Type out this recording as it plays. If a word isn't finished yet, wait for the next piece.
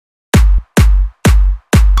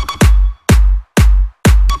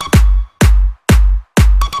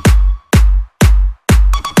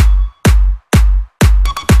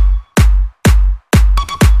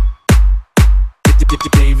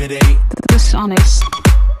Sonixx.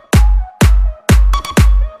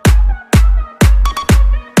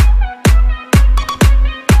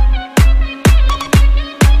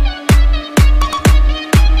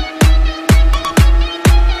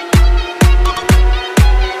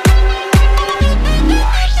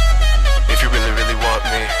 If you really,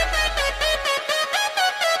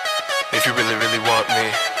 really want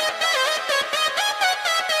me,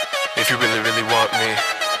 if you really, really want me,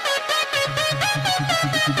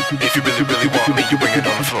 if you really, really want me, you bring it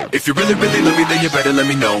on the floor. If you really, really love me, then you better let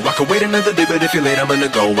me know. I could wait another day, but if you're late, I'm gonna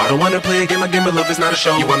go. I don't wanna play a game, my game of love is not a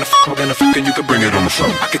show. You wanna fuck, we're gonna fuck, and you can bring it on the floor.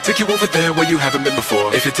 I could take you over there where you haven't been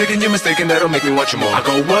before. If you're taking, you're mistaken, that'll make me want you more. I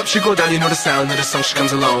go up, she go down, you know the sound of the song, she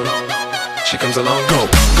comes alone. She comes along. Go,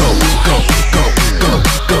 go, go, go, go,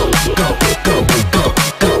 go, go, go, go, go, go, go, go.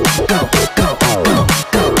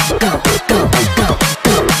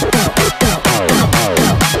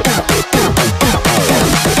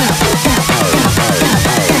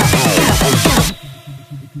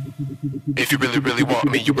 If you really, really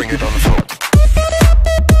want me, you bring it on the floor.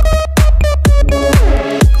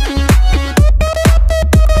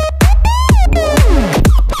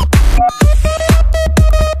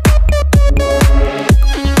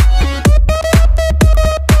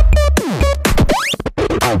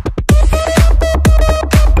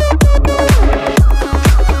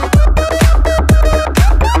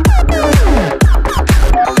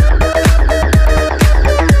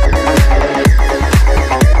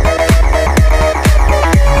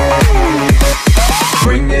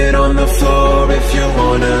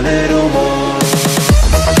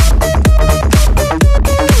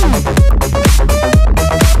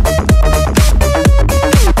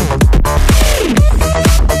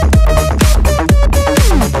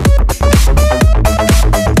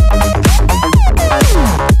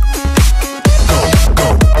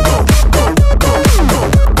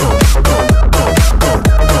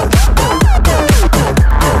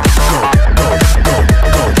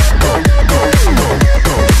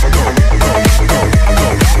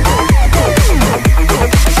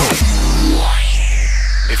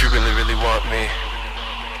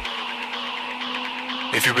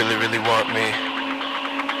 If you really, really want me,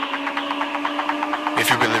 if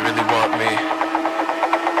you really, really want me,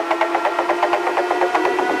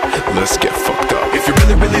 let's get fucked up. If you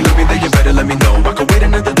really, really love me, then you better let me know. I could wait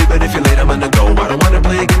another day, but if you're late, I'm gonna go. I don't wanna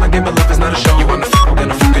play a game, my game of love is not a show. You wanna fuck, we're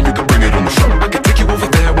gonna fuck, and you can bring it on the floor. I can take you over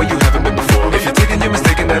there where you haven't been before. If you're taking, you're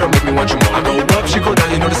mistaken, that'll make me want you more. I go up, she go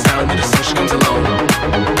down, you know the sound of the song, she comes along.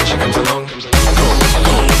 She comes along. Go, go,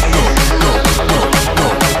 go, go, go, go, go, go, go.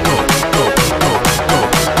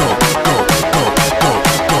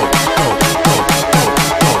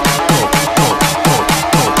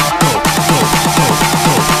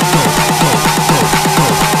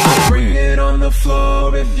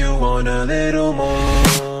 If you want a little more.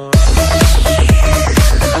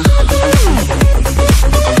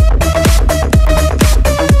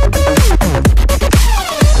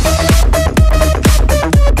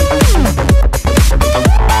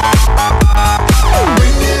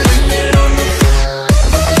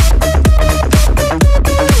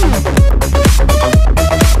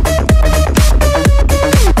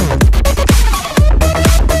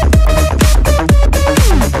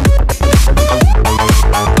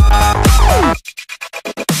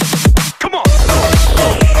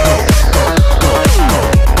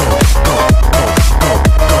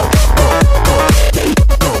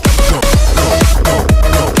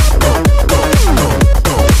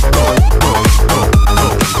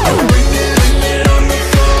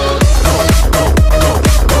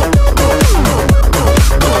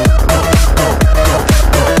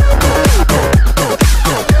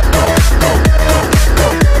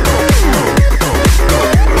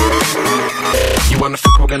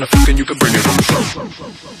 Gonna fuck and you can bring it on the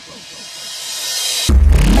floor.